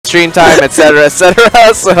stream time, etc.,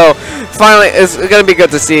 etc. So finally, it's going to be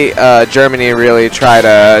good to see Germany really try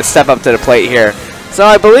to step up to the plate here. So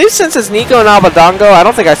I believe since it's Nicko and Abadango, I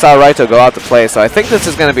don't think I saw Raito go out to play. So I think this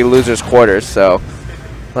is going to be losers quarters. So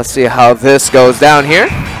let's see how this goes down here.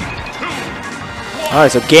 All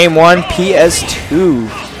right, so game 1, PS2.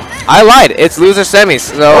 I lied. It's loser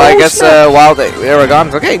semis. So I guess while they were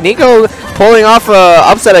gone. Okay, Nicko pulling off an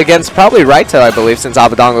upset against probably Raito, I believe, since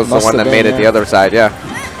Abadango's the one that made it the other side. Yeah.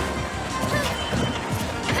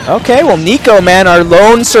 Okay, well, Nicko, man, our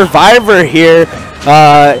lone survivor here.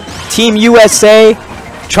 Team USA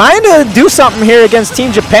trying to do something here against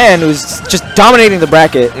Team Japan, who's just dominating the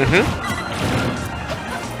bracket.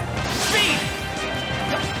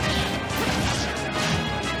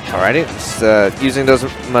 Alrighty, just using those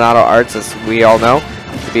Monado arts, as we all know,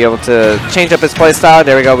 to be able to change up his playstyle.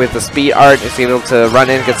 There we go with the speed art. He's able to run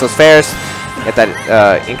in, get those fares, get that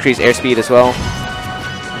increased airspeed as well.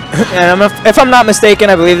 And if I'm not mistaken,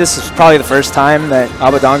 I believe this is probably the first time that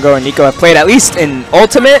Abadango and Nicko have played, at least in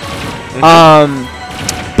Ultimate.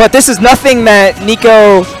 But this is nothing that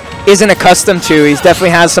Nicko isn't accustomed to. He's definitely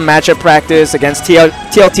has some matchup practice against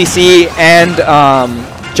TLTC and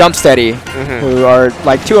Jumpsteady, who are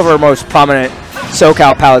like two of our most prominent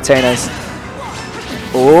SoCal Palutenas.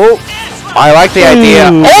 Oh, I like the idea.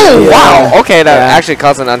 Oh, wow. Okay, that actually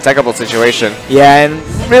caused an untechable situation. Yeah, and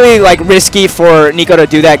really like risky for Nicko to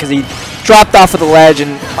do that because he dropped off of the ledge,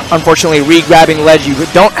 and unfortunately re-grabbing the ledge, you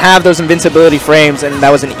don't have those invincibility frames, and that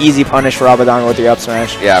was an easy punish for Abadango with the up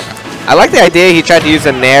smash. Yeah. I like the idea. He tried to use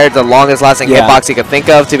a Nair, the longest lasting hitbox he could think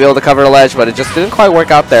of, to be able to cover the ledge, but it just didn't quite work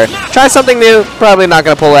out there. Try something new. Probably not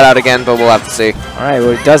going to pull that out again, but we'll have to see. All right,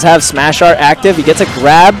 well, he does have Smash Art active. He gets a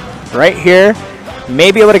grab right here.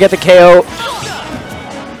 May be able to get the KO,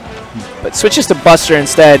 but switches to Buster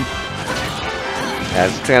instead. Yeah,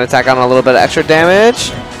 trying to tack on a little bit of extra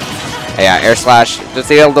damage. Yeah, air slash. Just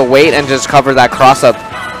be able to wait and just cover that cross up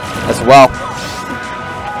as well.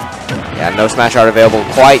 Yeah, no Smash Art available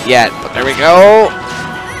quite yet, but there we go.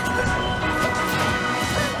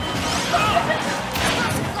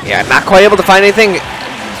 Yeah, not quite able to find anything.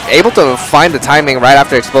 Able to find the timing right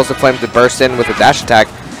after Explosive Flame to burst in with a dash attack.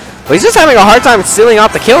 But he's just having a hard time sealing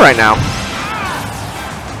out the kill right now.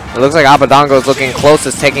 It looks like Abadango is looking close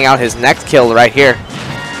to taking out his next kill right here.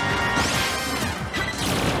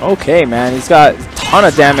 Okay, man, he's got a ton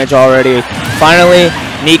of damage already. Finally,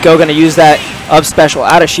 Nicko going to use that up special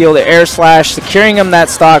out of shield, the air slash, securing him that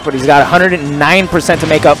stock, but he's got 109% to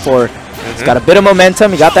make up for. He's got a bit of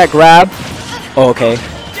momentum. He got that grab. Oh, okay.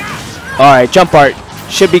 All right, jump art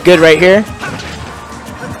should be good right here.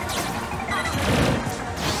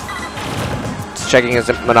 Checking his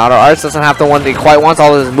Monado arts. Doesn't have the one that he quite wants.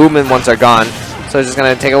 All of his movement ones are gone. So he's just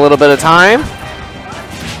going to take a little bit of time.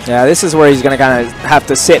 Yeah, this is where he's going to kind of have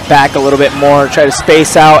to sit back a little bit more, try to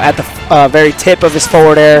space out at the very tip of his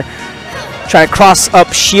forward air. Try to cross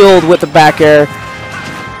up shield with the back air.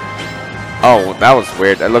 Oh, that was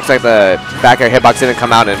weird. It looks like the back air hitbox didn't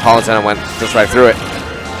come out and Palutena went just right through it.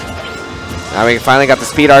 Now we finally got the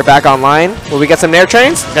speed art back online. Will we get some Nair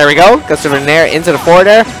trains? There we go. Got some Nair into the forward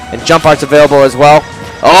air, and jump art's available as well.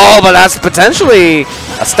 Oh, but that's potentially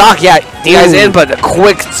a stock. Yeah, DI's in, but a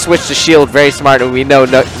quick switch to shield. Very smart, and we know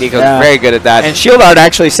Nicko's very good at that. And shield art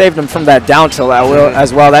actually saved him from that down tilt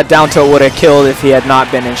as well. That down tilt would have killed if he had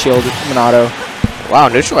not been in shield Monado. Wow,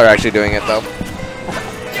 neutral are actually doing it, though.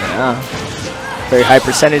 Yeah. Very high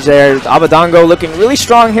percentage there. Abadango looking really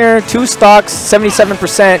strong here. 2 stocks,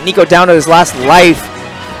 77%. Nicko down to his last life.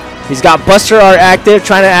 He's got Buster Art active,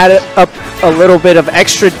 trying to add up a little bit of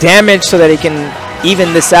extra damage so that he can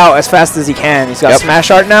even this out as fast as he can. He's got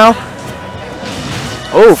Smash Art now.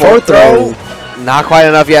 Oh, forward throw. Not quite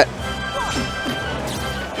enough yet.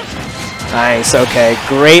 Nice, okay.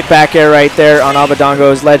 Great back air right there on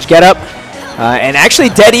Abadango's ledge get up. And actually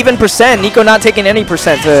dead even percent. Nicko not taking any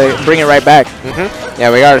percent to bring it right back.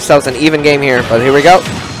 Yeah, we got ourselves an even game here, but here we go.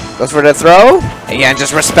 Goes for the throw. And yeah,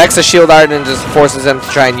 just respects the shield art and just forces him to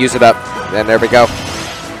try and use it up. And there we go.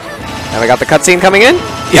 And we got the cutscene coming in.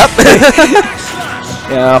 Yep.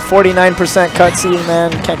 Yeah, 49% cutscene,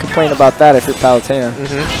 man. Can't complain about that if you're Palutena.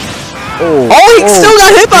 Oh, he still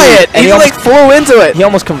got hit by it. And he like flew into it. He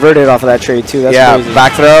almost converted off of that trade too. That's crazy.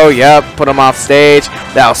 Back throw. Yep, put him off stage.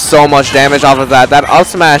 That was so much damage off of that. That up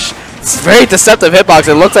smash, it's a very deceptive hitbox.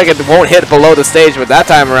 It looks like it won't hit below the stage, but that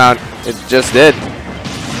time around, it just did.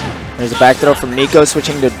 There's a back throw from Nicko,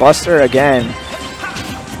 switching to Buster again.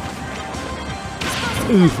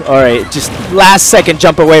 All right, just last second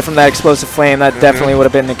jump away from that explosive flame. That definitely would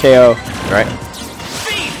have been the KO. Right.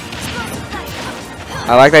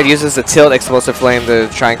 I like that he uses the tilt explosive flame to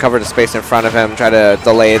try and cover the space in front of him, try to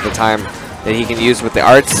delay the time that he can use with the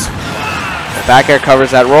arts. The back air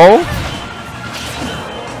covers that roll.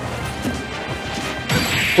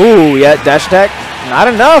 Ooh, yeah, dash attack. Not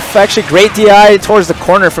enough. Actually, great DI towards the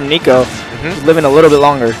corner from Nicko. Living a little bit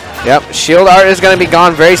longer. Yep, shield art is going to be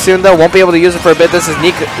gone very soon, though. Won't be able to use it for a bit. This is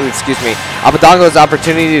Nicko, excuse me, Abadango's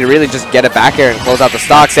opportunity to really just get it back here and close out the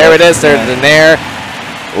stocks. There it is. There's the Nair.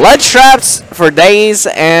 Ledge traps for days,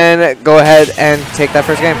 and go ahead and take that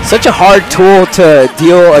first game. Such a hard tool to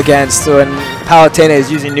deal against when Palutena is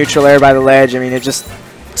using neutral air by the ledge. I mean, it just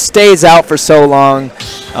stays out for so long,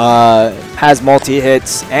 has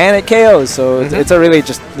multi-hits, and it KOs. So it's a really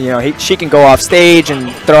just, you know, she can go off stage and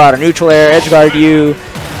throw out a neutral air, edge guard you.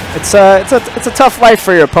 It's a tough life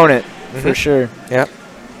for your opponent, for sure. Yep.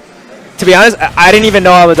 To be honest, I didn't even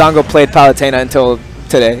know Abadango played Palutena until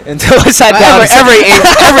today, until I sat down.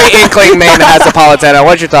 Every Inkling main has a Palutena.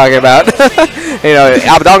 What you're talking about? You know,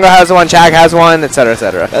 Abadango has one, Chag has one, etc.,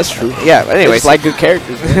 etc. That's true. Yeah. But anyways, it's like good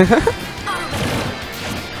characters.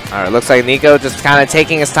 All right, looks like Nicko just kind of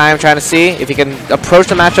taking his time, trying to see if he can approach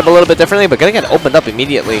the matchup a little bit differently, but gonna get opened up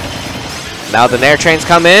immediately. Now the Nair trains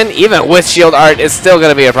come in. Even with shield art, it's still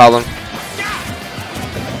gonna be a problem.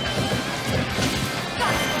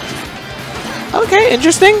 Okay,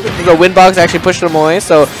 interesting. The wind box actually pushed him away,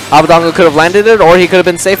 so Abadango could have landed it, or he could have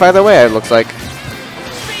been safe either way, it looks like.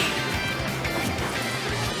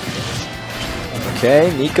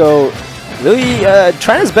 Okay, Nicko really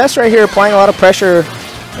trying his best right here, applying a lot of pressure.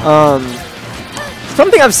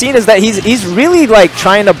 Something I've seen is that he's really like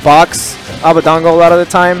trying to box Abadango a lot of the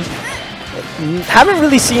time. Haven't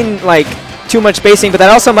really seen like too much spacing, but that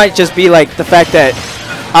also might just be like the fact that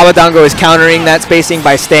Abadango is countering that spacing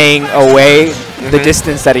by staying away the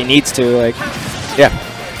distance that he needs to. Like, yeah.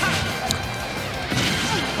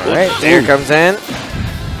 All right, there comes in.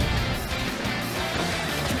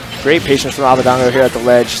 Great patience from Abadango here at the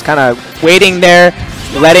ledge. Just kind of waiting there,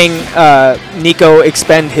 letting Nicko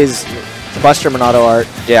expend his Buster Monado art.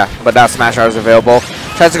 Yeah, but now Smash Art is available.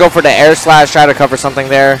 Tries to go for the air slash, try to cover something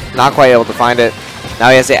there. Not quite able to find it. Now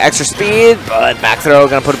he has the extra speed, but back throw,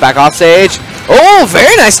 gonna put it back off stage. Oh,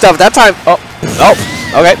 very nice stuff that time. Oh,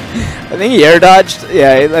 okay. I think he air dodged.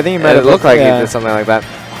 Yeah, I think he might have looked like he did something like that.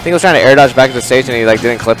 I think he was trying to air dodge back to the stage and he like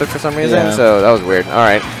didn't clip it for some reason, so that was weird. All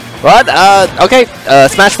right. But, okay,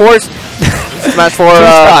 Smash 4's. Smash 4,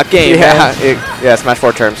 stock game, yeah, Smash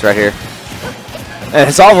 4 terms right here. And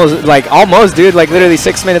it's almost, dude, like literally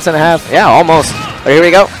 6 minutes and a half. Yeah, almost. But here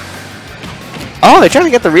we go. Oh, they're trying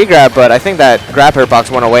to get the regrab, but I think that grab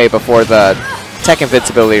hitbox went away before the tech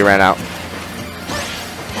invincibility ran out.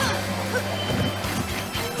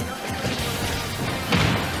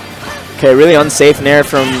 Okay, really unsafe nair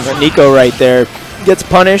from Nicko right there. Gets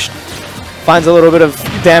punished. Finds a little bit of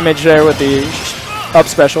damage there with the up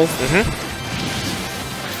special. All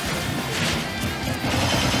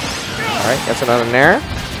right, gets another nair.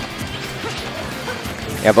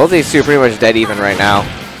 Yeah, both of these two are pretty much dead even right now.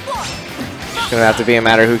 It's going to have to be a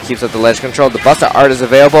matter who keeps up the ledge control. The Buster Art is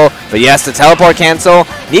available, but yes, the teleport cancel.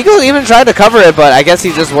 Nicko even tried to cover it, but I guess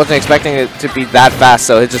he just wasn't expecting it to be that fast,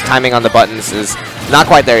 so his just timing on the buttons is not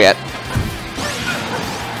quite there yet.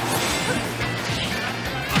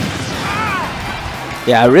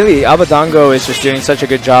 Yeah, really, Abadango is just doing such a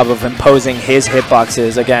good job of imposing his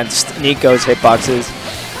hitboxes against Nicko's hitboxes.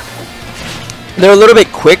 They're a little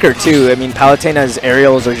bit quicker, too. I mean, Palutena's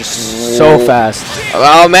aerials are just so fast.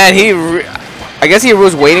 Oh, man, I guess he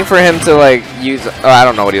was waiting for him to, like, use... Oh, I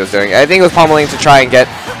don't know what he was doing. I think he was pummeling to try and get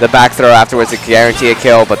the back throw afterwards to guarantee a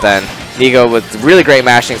kill, but then Nicko with really great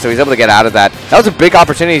mashing, so he's able to get out of that. That was a big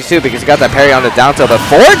opportunity, too, because he got that parry on the down tilt, but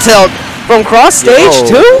forward tilt from cross stage,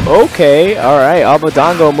 too? Okay, all right.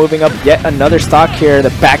 Abadango moving up yet another stock here. The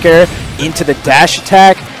back air into the dash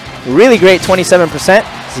attack. Really great 27%.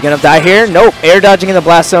 Is he going to die here? Nope. Air dodging in the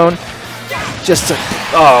blast zone. Just to...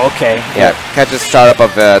 Oh, okay. Yeah, catches startup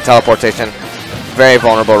of teleportation. Very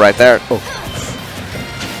vulnerable right there. Oh.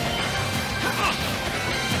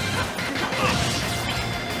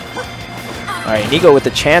 All right, Nicko with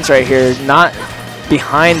the chance right here. Not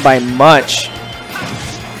behind by much.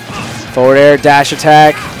 Forward air, dash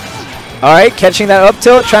attack. All right, catching that up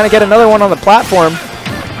tilt, trying to get another one on the platform.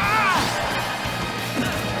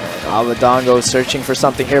 Abadango searching for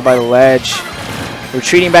something here by the ledge.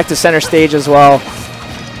 Retreating back to center stage as well.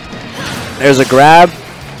 There's a grab.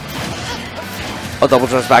 Oh, double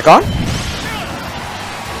jumps back on.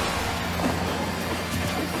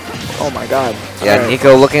 Oh my god. Yeah, right.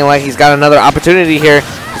 Nicko looking like he's got another opportunity here.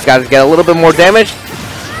 He's got to get a little bit more damage.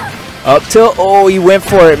 Up tilt. Oh, he went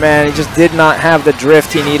for it, man. He just did not have the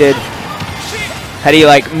drift he needed. Had he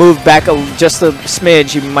like moved back just a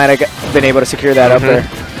smidge, he might have been able to secure that up there.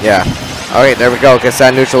 Yeah. All right, there we go. Gets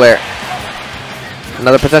that neutral air.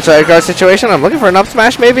 Another potential air guard situation. I'm looking for an up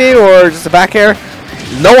smash maybe, or just a back air.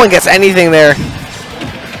 No one gets anything there.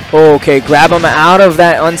 Okay, grab him out of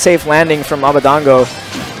that unsafe landing from Abadango.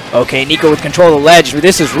 Okay, Nicko with control of the ledge.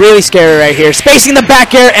 This is really scary right here. Spacing the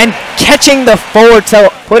back air and catching the forward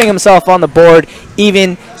tilt, putting himself on the board.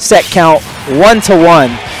 Even set count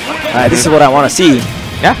 1-1. This is what I want to see.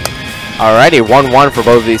 Yeah. Alrighty, 1-1 for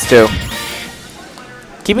both of these two.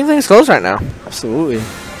 Keeping things close right now. Absolutely.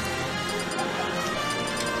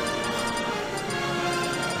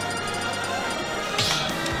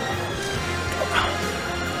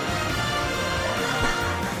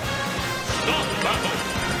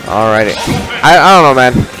 Alrighty. I don't know,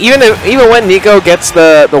 man. Even when Nicko gets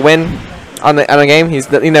the win on the game,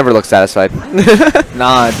 he never looks satisfied.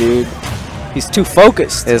 Nah, dude. He's too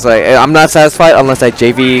focused. It's like, I'm not satisfied unless I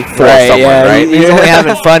JV throw someone, right? He's only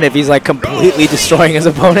having fun if he's like completely destroying his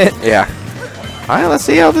opponent. Yeah. Alright, let's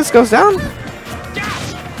see how this goes down.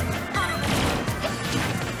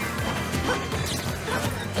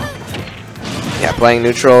 Yeah, playing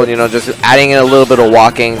neutral, you know, just adding in a little bit of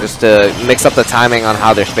walking just to mix up the timing on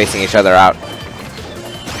how they're spacing each other out.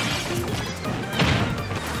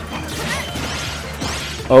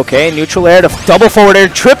 Okay, neutral air to double forward air,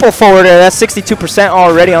 triple forward air. That's 62%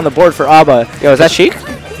 already on the board for Aba. Yo, is that Sheik?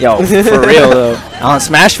 Yo, for real though. On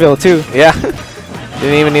Smashville too. Yeah.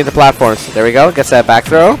 Didn't even need the platforms. There we go. Gets that back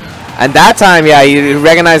throw. And that time, yeah, you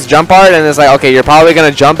recognize jump art, and it's like, okay, you're probably going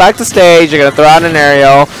to jump back to stage. You're going to throw out an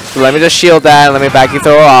aerial. So let me just shield that, and let me back you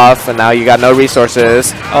throw off. And now you got no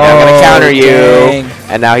resources. And I'm going to counter you. Dang.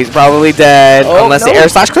 And now he's probably dead. Unless the air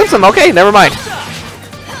slash clips him. Okay, never mind.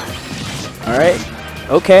 All right.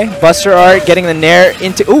 Okay. Buster Art getting the nair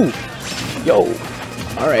into... Ooh. Yo.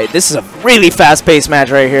 All right. This is a really fast-paced match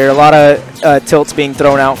right here. A lot of tilts being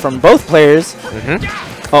thrown out from both players. Mm-hmm.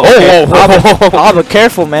 Oh, okay. Aba,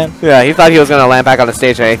 careful, man. Yeah, he thought he was going to land back on the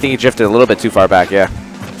stage, and I think he drifted a little bit too far back, yeah.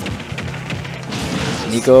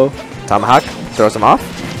 Nicko. Tomahawk throws him off.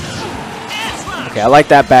 Okay, I like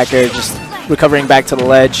that back air, just recovering back to the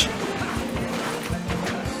ledge.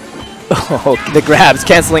 Oh, the grabs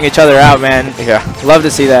canceling each other out, man. Yeah. Love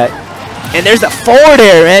to see that. And there's the forward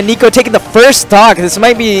air, man. Nicko taking the first stock. This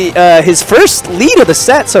might be his first lead of the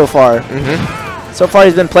set so far. Mm-hmm. So far,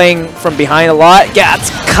 he's been playing from behind a lot. Gets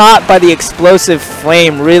caught by the explosive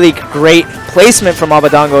flame. Really great placement from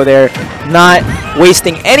Abadango there. Not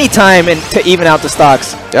wasting any time to even out the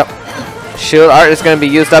stocks. Yep. Shield art is going to be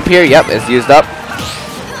used up here. Yep, it's used up.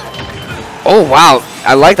 Oh, wow.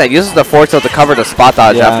 I like that. Uses the forward tilt to cover the spot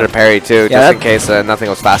dodge after the parry, too, just in case nothing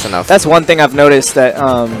was fast enough. That's one thing I've noticed that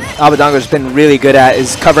Abadango's been really good at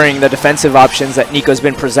is covering the defensive options that Nicko's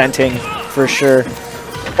been presenting, for sure.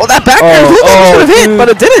 Oh, that back should have hit, but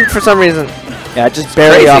it didn't for some reason. Yeah, just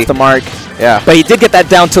barely off the mark. Yeah. But he did get that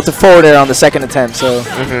down tilted forward air on the second attempt, so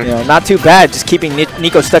you know, not too bad. Just keeping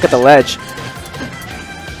Nicko stuck at the ledge.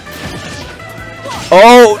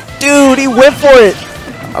 Oh, dude, he went for it.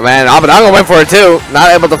 Oh, man, Abadango went for it, too. Not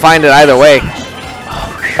able to find it either way.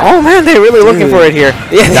 Oh, man, they're really looking for it here.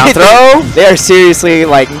 Yeah, down throw. They are seriously,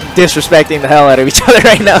 like, disrespecting the hell out of each other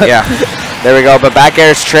right now. Yeah. There we go, but back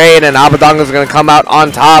air's trade, and Abadango's going to come out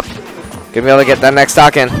on top. Gonna be able to get that next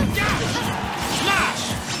stock in.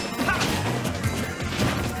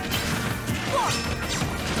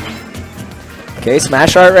 Okay,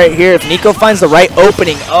 smash art right here. If Nicko finds the right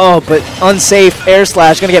opening, but unsafe air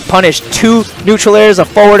slash, gonna get punished. 2 neutral airs, a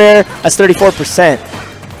forward air, that's 34%.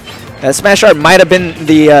 That smash art might have been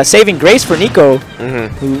the saving grace for Nicko,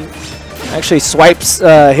 who actually swipes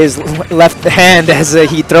his left hand as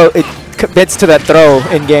he commits to that throw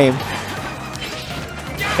in game.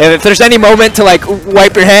 And if there's any moment to like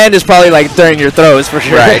wipe your hand, it's probably like during your throws for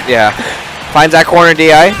sure. Right, yeah. Finds that corner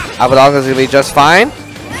DI. Abadango's gonna be just fine.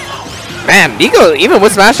 Man, Nicko, even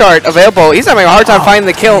with smash art available, he's having a hard time finding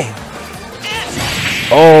the kill.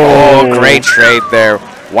 Oh, great trade there.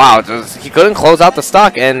 Wow, he couldn't close out the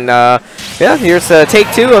stock, and yeah, here's take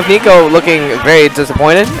 2 of Nicko looking very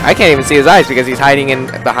disappointed. I can't even see his eyes because he's hiding in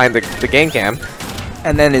behind the game cam.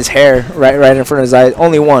 And then his hair right in front of his eyes.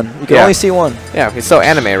 Only one. You can only see one. Yeah, he's so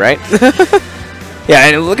anime, right? Yeah,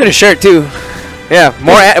 and look at his shirt too. Yeah,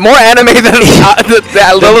 more anime than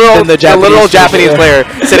the little Japanese player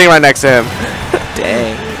sitting right next to him.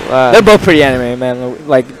 Dang. They're both pretty anime, man.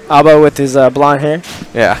 Like Aba with his blonde hair.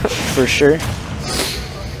 Yeah. For sure.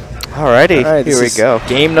 Alrighty, here we go.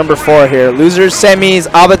 Game number 4 here. Losers semis.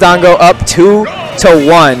 Abadango up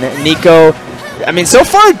 2-1. Nicko, I mean, so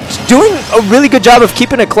far doing a really good job of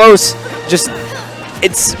keeping it close. Just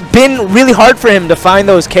it's been really hard for him to find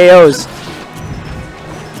those KOs.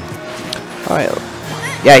 All right.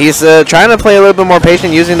 Yeah, he's trying to play a little bit more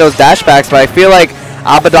patient using those dash backs, but I feel like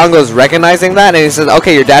Abadango's recognizing that, and he says,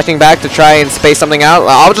 okay, you're dashing back to try and space something out.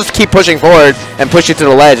 I'll just keep pushing forward and push you to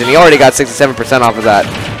the ledge, and he already got 67% off of that.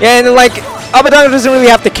 Yeah, and like, Abadango doesn't really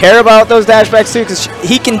have to care about those dash backs too, because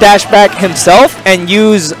he can dash back himself and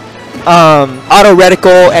use auto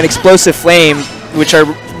reticle and explosive flame, which are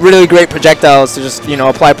really great projectiles to just, you know,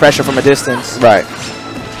 apply pressure from a distance. Right.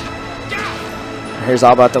 Here's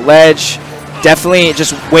Aba at the ledge. Definitely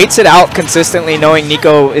just waits it out consistently, knowing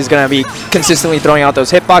Nicko is going to be consistently throwing out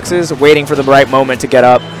those hitboxes, waiting for the right moment to get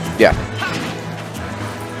up. Yeah.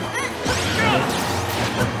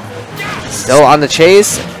 Still on the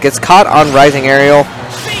chase. Gets caught on rising aerial.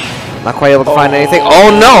 Not quite able to find anything.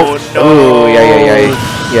 Oh, no! Ooh, yeah.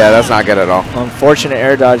 Yeah, that's not good at all. Unfortunate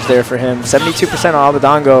air dodge there for him. 72% on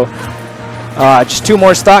Abadango. Just 2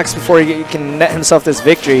 more stocks before he can net himself this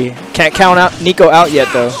victory. Can't count out Nicko out yet,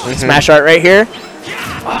 though. Smash art right here.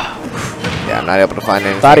 Yeah, I'm not able to find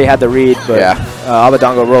anything. Thought he had the read, but yeah.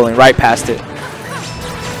 Abadango rolling right past it.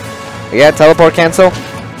 Yeah, teleport cancel.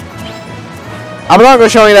 Abadango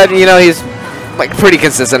showing that, you know, he's like pretty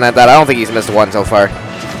consistent at that. I don't think he's missed one so far.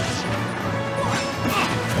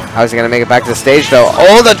 How's he going to make it back to the stage, though?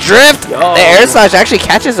 Oh, the drift! Yo. The air slash actually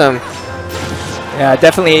catches him. Yeah,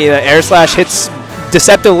 definitely the air slash hits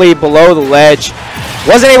deceptively below the ledge.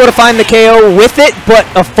 Wasn't able to find the KO with it, but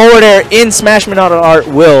a forward air in Smash Monado Art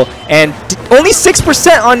will. And only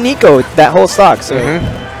 6% on Nicko that whole stock. So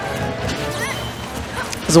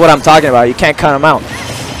this is what I'm talking about. You can't count him out.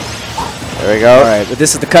 There we go. All right, but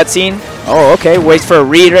this is the cutscene. Oh, okay. Waits for a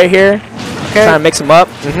read right here. Okay. Trying to mix him up.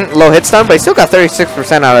 Low hit stun, but he still got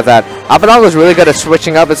 36% out of that. Abadango's really good at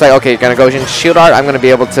switching up. It's like, okay, you're going to go in shield art. I'm going to be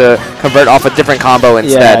able to convert off a different combo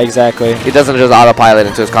instead. Yeah, exactly. He doesn't just autopilot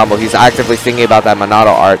into his combo. He's actively thinking about that Monado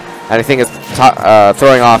art. And I think it's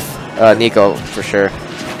throwing off Nicko for sure.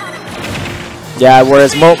 Yeah,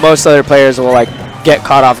 whereas most other players will like get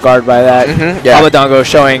caught off guard by that. Yeah. Abadango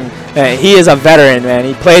showing he is a veteran, man.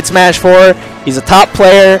 He played Smash 4. He's a top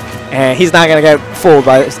player, and he's not going to get fooled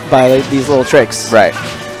by these little tricks. Right.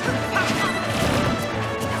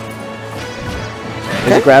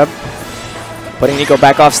 There's a grab. Putting Nicko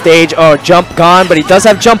back off stage. Oh, jump gone, but he does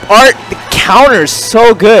have jump art. The counter's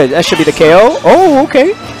so good. That should be the KO. Oh,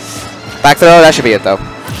 okay. Back throw, that should be it, though.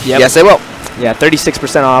 Yep. Yes, it will. Yeah,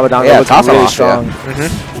 36% on Abadango. Yeah, looking really strong.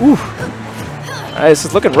 Yeah. Ooh. All right, this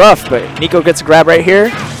is looking rough, but Nicko gets a grab right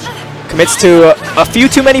here. Commits to a few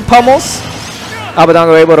too many pummels.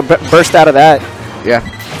 Abadango able to burst out of that. Yeah.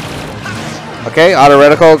 Okay, auto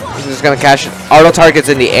reticle. He's just going to catch auto targets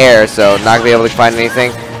in the air, so not going to be able to find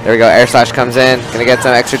anything. There we go. Air slash comes in. Going to get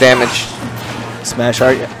some extra damage. Smash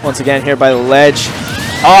art once again here by the ledge.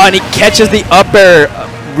 Oh, and he catches the upper.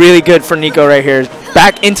 Really good for Nicko right here.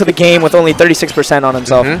 Back into the game with only 36% on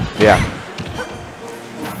himself. Yeah.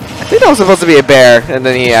 I think that was supposed to be a bear, and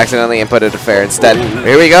then he accidentally inputted a fair instead.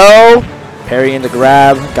 Here we go. Parry into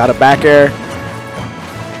grab. Got a back air.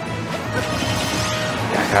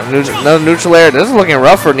 Got another neutral air. This is looking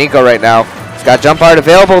rough for Nicko right now. He's got jump art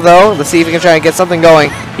available, though. Let's see if he can try and get something going.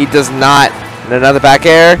 He does not. And another back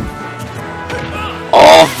air.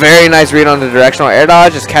 Oh, very nice read on the directional air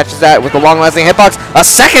dodge. Just catches that with the long-lasting hitbox. A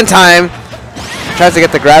second time. Tries to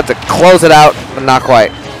get the grab to close it out, but not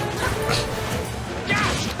quite.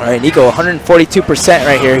 All right, Nicko, 142%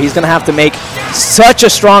 right here. He's going to have to make such a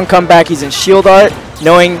strong comeback. He's in shield art,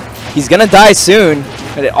 knowing he's going to die soon,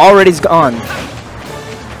 but it already's gone.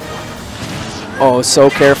 Oh, so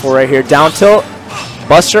careful right here. Down tilt,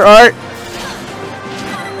 Buster art.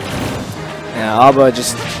 Yeah, Aba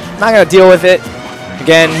just not going to deal with it.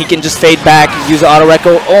 Again, he can just fade back, use the auto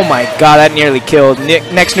reco. Oh my god, that nearly killed.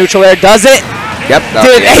 Next neutral air does it. Yep.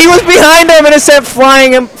 Dude, he was behind him and it sent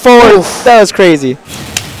flying him forward. Oof. That was crazy.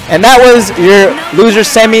 And that was your losers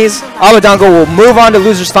semis. Abadango will move on to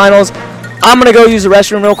losers finals. I'm going to go use the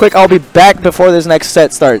restroom real quick. I'll be back before this next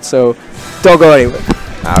set starts, so don't go anywhere.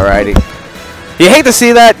 Alrighty. You hate to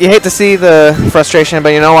see that. You hate to see the frustration, but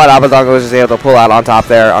you know what? Abadango was just able to pull out on top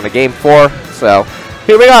there on the game 4. So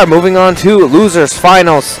here we are, moving on to losers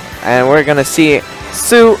finals, and we're going to see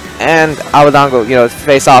Sue and Abadango, you know,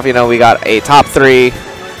 face off. You know, we got a top 3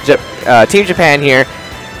 Team Japan here.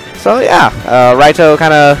 So yeah, Raito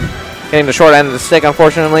kind of getting the short end of the stick,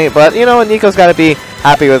 unfortunately. But you know, Nicko's got to be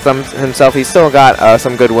happy with himself. He's still got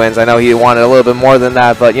some good wins. I know he wanted a little bit more than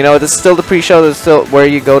that, but you know, this is still the pre-show. This is still where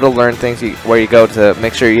you go to learn things, where you go to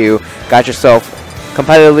make sure you got yourself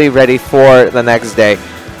competitively ready for the next day.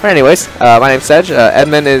 But anyways, my name's Sedge.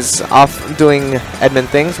 Edmund is off doing Edmund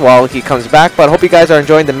things while he comes back. But I hope you guys are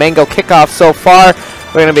enjoying the Mango Kickoff so far.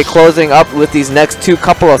 We're going to be closing up with these next two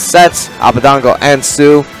couple of sets. Abadango and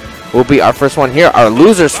Sue will be our first one here. Our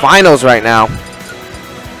losers finals right now.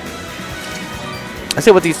 Let's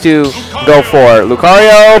see what these two go for.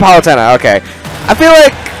 Lucario, Palutena. Okay. I feel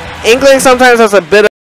like Inkling sometimes has a bit of